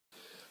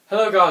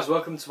Hello guys,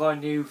 welcome to my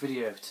new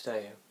video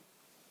today.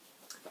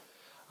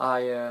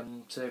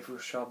 Today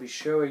shall be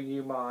showing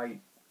you my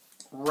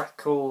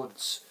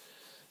records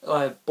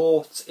I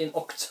bought in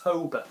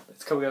October.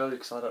 It's coming early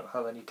because I don't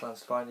have any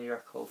plans to buy any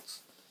records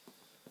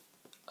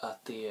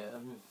at the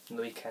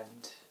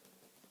weekend.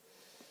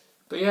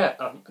 But yeah,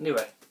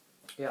 anyway,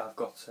 yeah, I've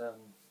got a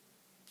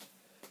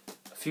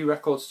few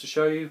records to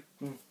show you.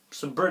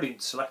 Some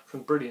brilliant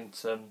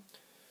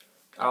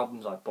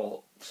albums I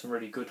bought. Some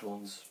really good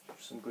ones.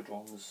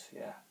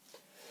 Yeah.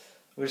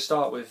 I'm going to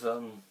start with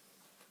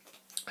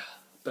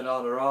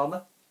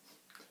Bananarama,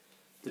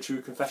 the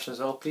True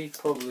Confessions LP,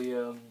 probably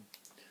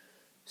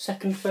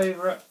second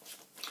favourite,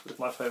 with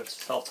my favourite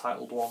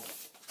self-titled one.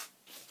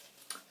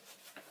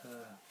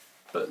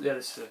 But yeah,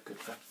 this is a good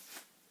one.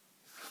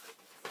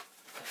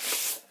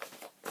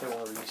 Get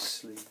one of these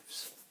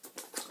sleeves.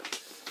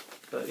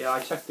 But yeah,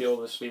 I checked the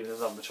older sleeve, there's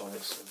not much on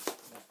it. So.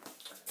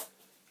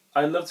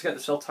 I'd love to get the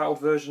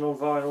self-titled version on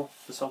vinyl,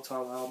 the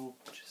self-titled album,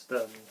 which is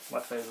my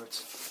favourite.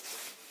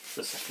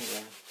 The second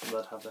one,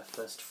 they'd have their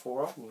first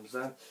 4 albums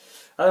then.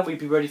 And then we'd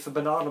be ready for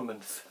Banana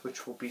Month,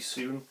 which will be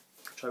soon,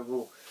 which I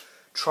will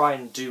try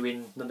and do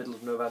in the middle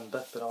of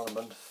November, Banana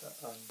Month,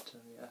 and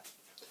yeah,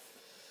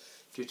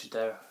 due to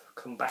their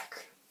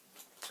comeback.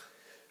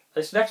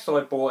 This next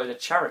one I bought in a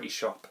charity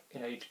shop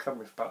in Age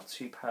Cymru for about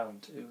 £2.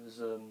 It was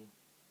a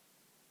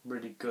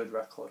really good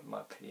record in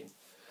my opinion.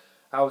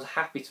 I was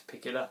happy to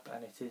pick it up,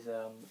 and it is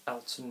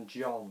Elton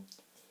John,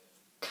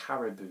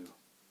 Caribou,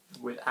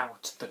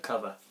 without the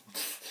cover.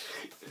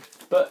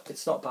 But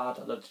it's not bad.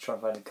 I'd love to try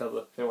and find a cover.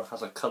 If anyone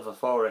has a cover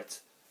for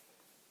it,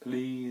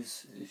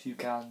 please, if you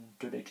can,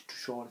 donate it to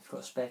Sean if you've got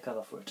a spare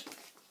cover for it.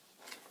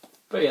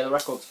 But yeah, the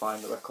record's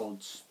fine. The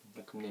record's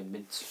looking near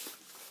mint.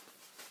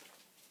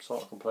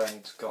 Sort of complaining.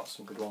 It's got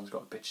some good ones. It's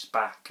got Bitch's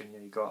Back, and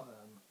you got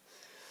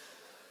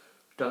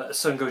Don't Let the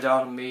Sun Go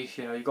Down on Me.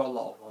 You know, you got a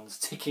lot of ones.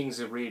 Ticking's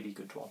a really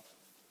good one.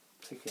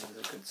 Ticking is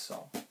a good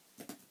song.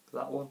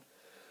 That one.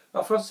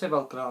 I forgot to say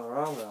about the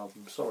Bananarama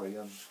album. Sorry.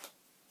 What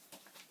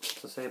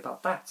to say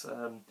about that?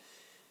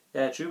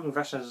 Yeah, True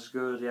Confessions is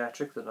good. Yeah,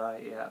 Trick of the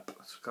Night. Yeah,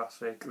 it's a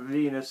classic.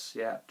 Venus.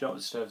 Yeah, Don't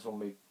Disturb one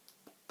of my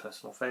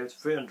personal favourites.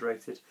 Very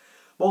underrated.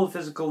 More than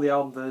Physical. The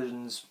album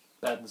version's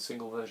better than the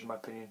single version, in my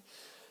opinion.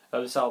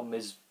 This album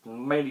is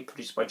mainly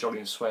produced by Johnny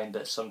and Swain,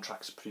 but some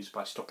tracks are produced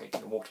by Stock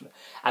Aitken and Waterman.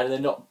 And they're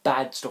not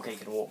bad Stock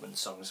Aitken and Waterman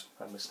songs,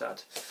 I must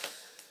add.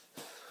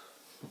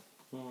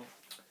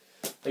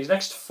 These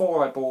next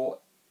 4 I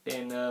bought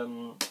in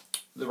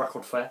the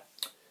record fair.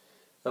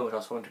 What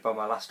else I wanted about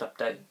my last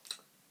update.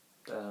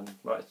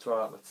 Right, it's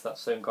right with that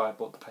same guy I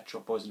bought the Pet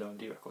Shop Boys and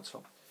OMD records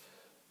from.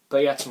 But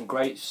he had some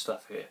great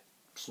stuff here.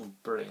 Some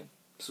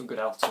good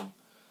Elton.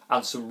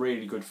 And some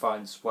really good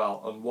finds as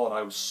well. And one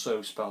I was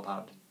so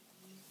spellbound.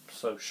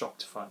 So shocked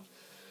to find.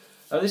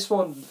 This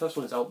one, the first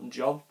one is Elton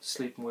John,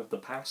 Sleeping with the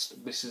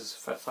Past. This is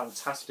a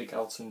fantastic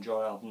Elton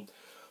John album.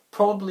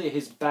 Probably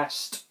his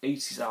best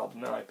 80s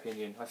album in my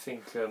opinion. I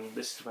think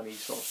this is when he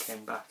sort of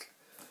came back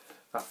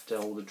after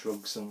all the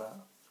drugs and that.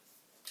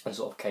 And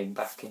sort of came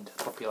back into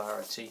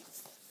popularity.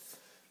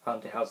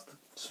 And it has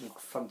some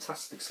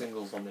fantastic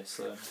singles on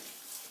this.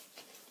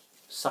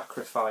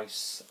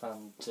 Sacrifice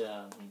and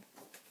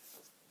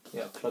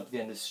Club at the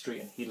End of the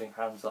Street and Healing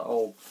Hands are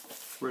all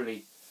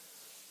really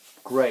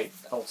great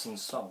Elton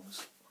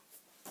songs.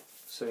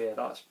 So yeah,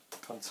 that's a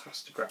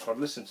fantastic record. I've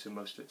listened to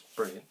most of it. It's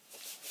brilliant.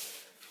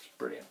 It's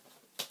brilliant.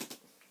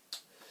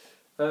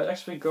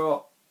 Next we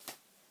got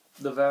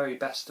The Very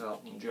Best of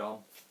Elton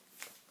John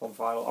on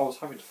vinyl. I was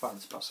having to find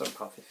it's about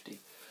 £7.50.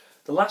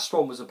 The last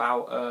one was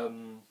about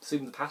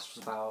Sleeping in the Past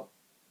was about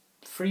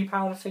 £3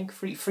 I think.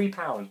 £3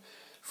 £3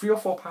 or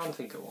 £4 I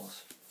think it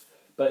was.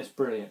 But it's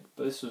brilliant.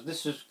 But this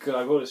was good.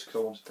 I got this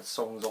because I wanted the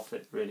songs off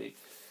it really.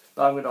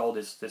 But I'm going to hold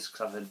this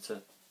because I've heard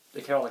it.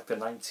 They came out like the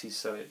 90s,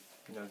 so it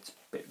it's a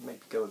bit, maybe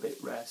go a bit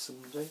rare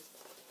someday.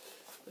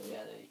 But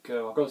yeah, there you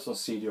go. I've got this on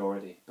CD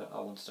already, but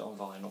I wanted it on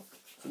vinyl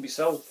for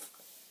myself.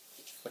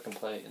 So I can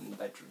play it in the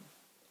bedroom.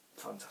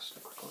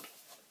 Fantastic record.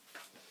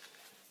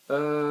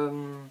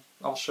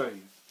 I'll show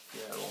you.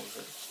 Yeah, what was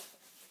it?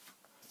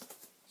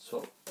 That's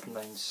what the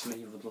main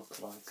sleeve would look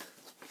like.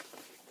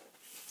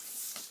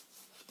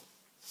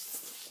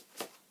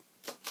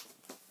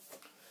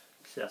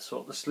 So that's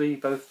what the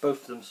sleeve. Both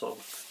of them sort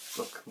of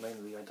look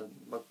mainly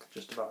look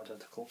just about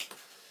identical.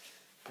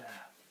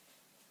 Yeah.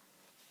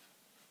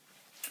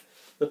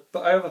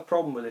 But I have a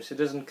problem with this. It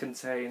doesn't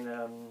contain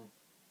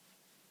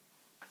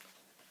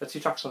the 2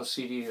 tracks on the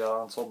CD that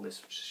aren't on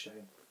this, which is a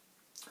shame.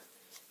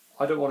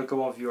 I don't want to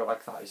go on Viewer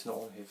Like That. It's not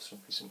on here for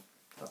some reason.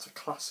 That's a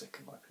classic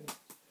in my opinion.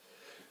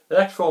 The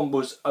next one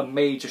was a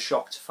major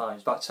shock to find.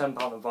 It's about £10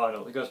 on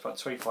vinyl. It goes about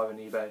 £25 on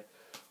eBay.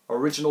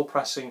 Original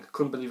pressing.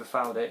 Couldn't believe I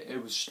found it.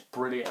 It was just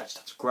brilliant. I just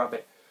had to grab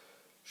it.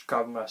 Just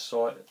grabbed it when I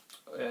saw it.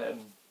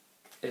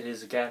 It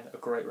is again a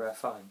great rare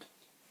find.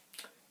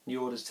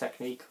 New Order's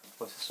Technique.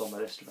 What's this on my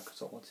list of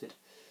records I wanted?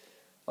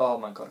 Oh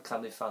my god, I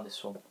can't believe I found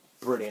this one.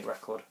 Brilliant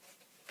record.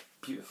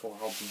 Beautiful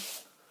album.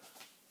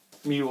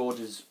 New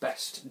Order's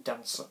best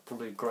dance,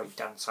 probably a great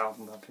dance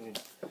album in my opinion.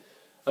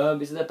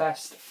 Is it the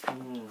best?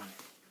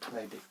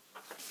 Maybe.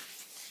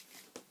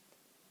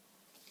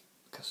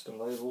 Custom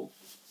label.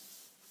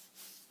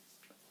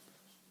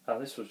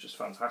 And this was just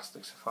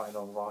fantastic to find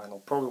on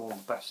vinyl. Probably one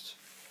of the best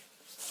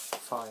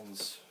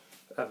finds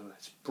ever.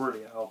 It's a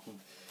brilliant album.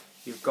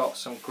 You've got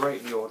some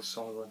great New Order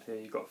songs on here.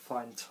 You've got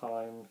Fine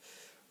Time,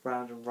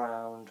 Round and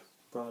Round,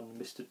 Run,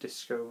 Mr.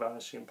 Disco,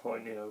 Vanishing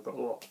Point. You know, got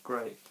a lot of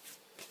great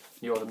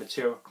New Order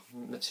material.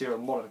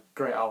 And what a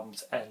great album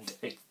to end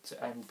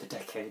the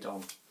decade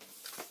on.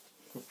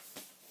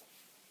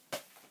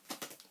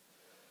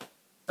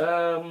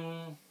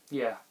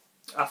 Yeah,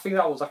 I think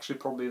that was actually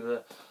probably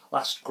the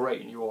last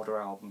great New Order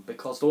album,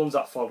 because the ones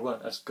that followed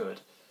weren't as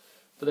good,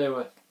 but they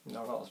were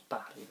not as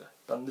bad either.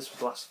 Then this was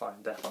the last Fight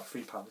and Death, like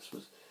 £3. This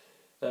was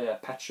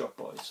Pet Shop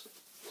Boys.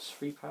 It's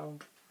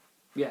 £3.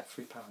 Yeah,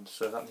 £3.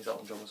 So that means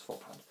Elton John was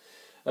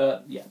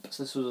 £4. Yeah, but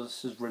this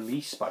was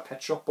released by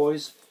Pet Shop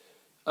Boys.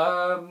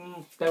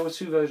 There were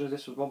two versions of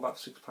this. Was one about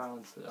 £6,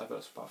 but I got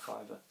it about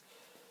 £5. Which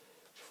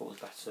I thought was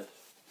better.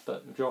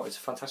 But you know, it's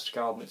a fantastic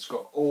album. It's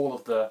got all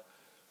of the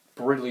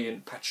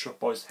brilliant Pet Shop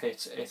Boys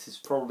hits. It is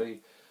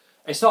probably,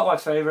 it's not my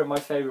favourite.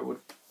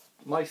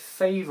 My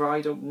favourite,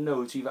 I don't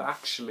know, it's either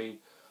Actually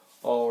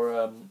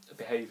or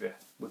Behaviour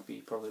would be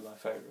probably my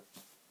favourite.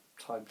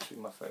 Time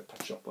between my favourite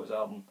Pet Shop Boys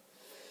album.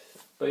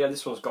 But yeah,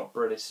 this one's got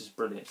brilliant. This is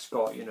brilliant. It's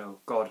got, you know,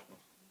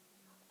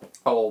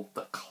 all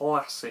the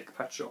classic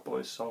Pet Shop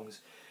Boys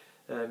songs.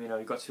 You know,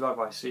 you've got Survive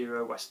by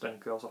Zero, West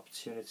End Girls,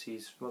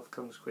 Opportunities, Love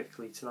Comes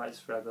Quickly, Tonight is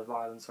Forever,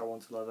 Violence, I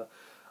Want to Love Her,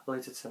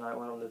 Later Tonight,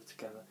 When I Live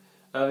Together.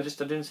 I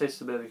didn't say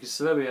Suburbia, because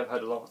Suburbia I've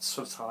heard a lot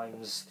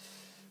sometimes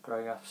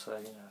growing up, so,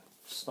 you know,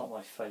 it's not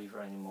my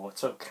favourite anymore.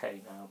 It's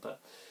okay now, but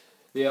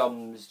the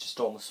album is just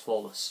almost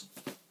flawless.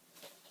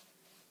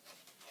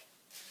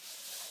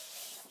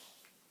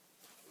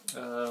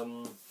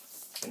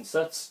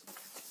 Inserts.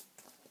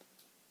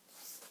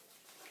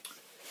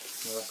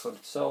 The record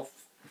itself.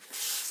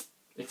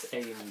 It's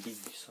A and B,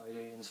 side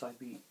A and side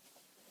B.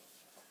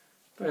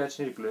 But yeah, I just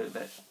need to glue it a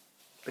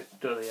bit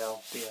dirty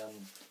out the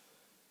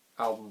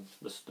album,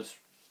 the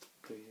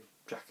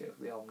jacket of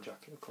the album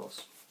jacket, of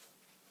course.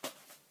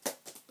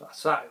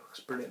 That's that. It works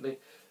brilliantly.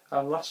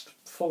 And the last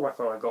full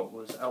record I got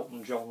was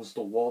Elton John's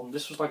The One.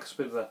 This was like a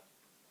bit of a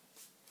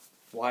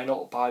why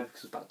not buy,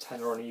 because it's about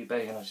 £10 on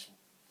eBay, and I just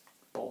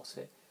bought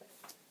it.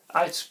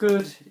 It's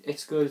good.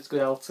 It's good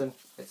Elton.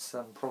 It's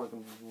probably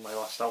my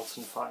last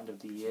Elton find of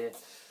the year,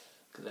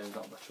 because there's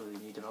not much really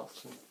need of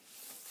Elton.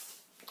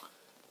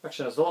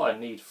 Actually, there's a lot I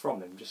need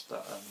from him, just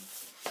that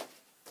I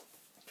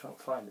can't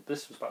find it.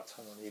 This was about £10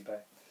 on eBay,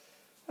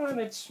 and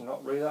it's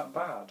not really that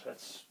bad.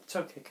 It's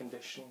okay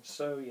condition,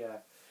 so yeah.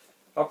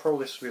 I'll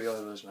probably this will be the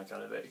only version I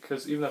get of it,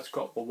 because even though it's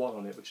got The One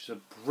on it, which is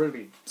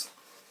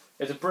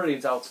it's a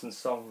brilliant Elton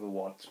song, The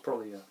One. It's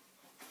probably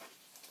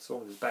it's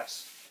one of his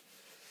best.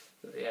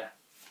 But yeah,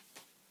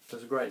 it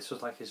was great. This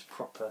was like his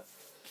proper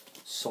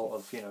sort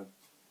of, you know,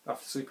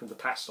 after Sleeping in the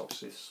Past,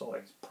 obviously, it's sort of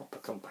like his proper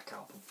comeback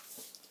album.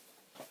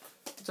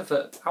 Except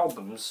for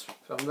albums,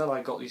 and then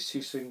I got these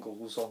two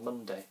singles on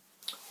Monday,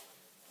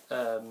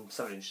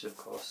 7 inches of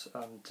course,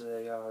 and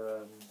they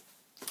are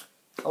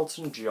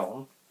Elton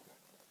John,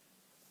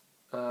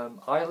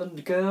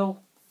 Island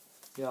Girl,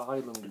 yeah,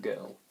 Island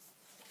Girl,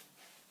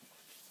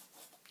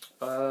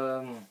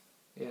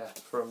 yeah,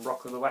 from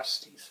Rock of the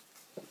Westies.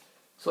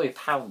 It's only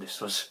 £1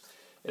 this was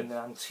in the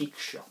antique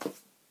shop,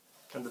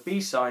 and the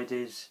B-side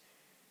is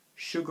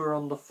Sugar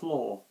on the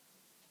Floor.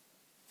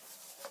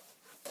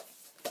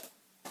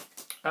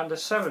 And a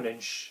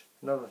 7-inch,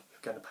 another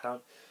again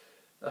 £1,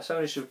 a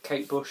 7-inch of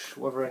Kate Bush,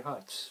 Wuthering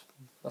Heights.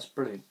 That's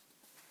brilliant.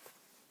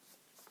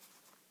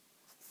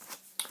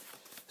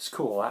 It's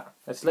cool, that.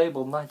 It's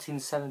labelled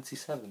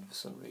 1977 for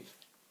some reason.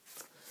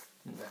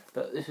 Yeah,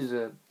 but this is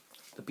the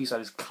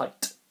B-side is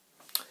Kite.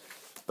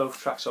 Both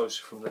tracks are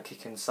also from the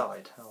Kick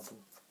Inside album,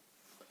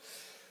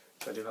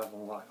 which I do have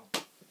on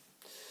vinyl.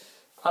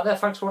 And there,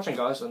 thanks for watching,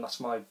 guys, and that's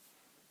my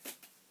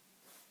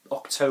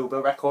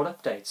October record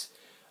update.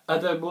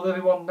 And will there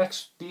be one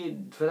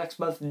for next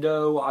month?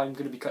 No, I'm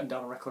going to be cutting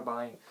down on record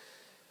buying.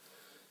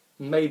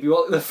 Maybe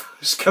the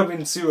fellas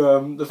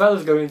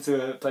going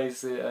to a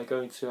place,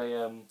 going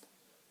to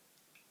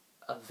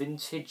a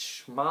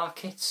vintage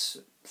market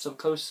so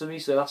close to me.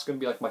 So that's going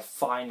to be like my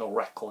final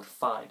record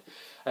find.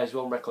 There's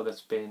one record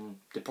that's been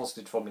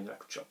deposited for me in the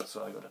record shop,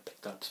 so I got to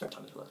pick that up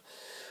sometime as well.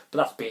 But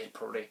that's it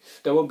probably.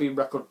 There won't be a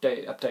record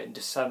update in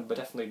December,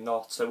 definitely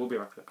not. So there will be a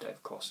record update,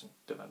 of course, in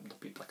November.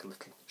 There'll be like a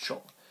little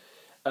short.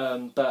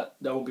 But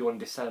there won't be one in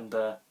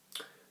December.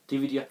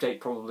 DVD update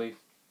probably,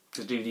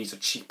 because DVDs are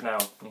cheap now.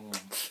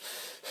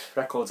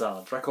 Records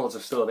aren't. Records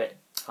are still a bit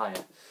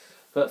higher.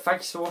 But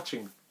thanks for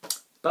watching.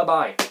 Bye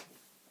bye.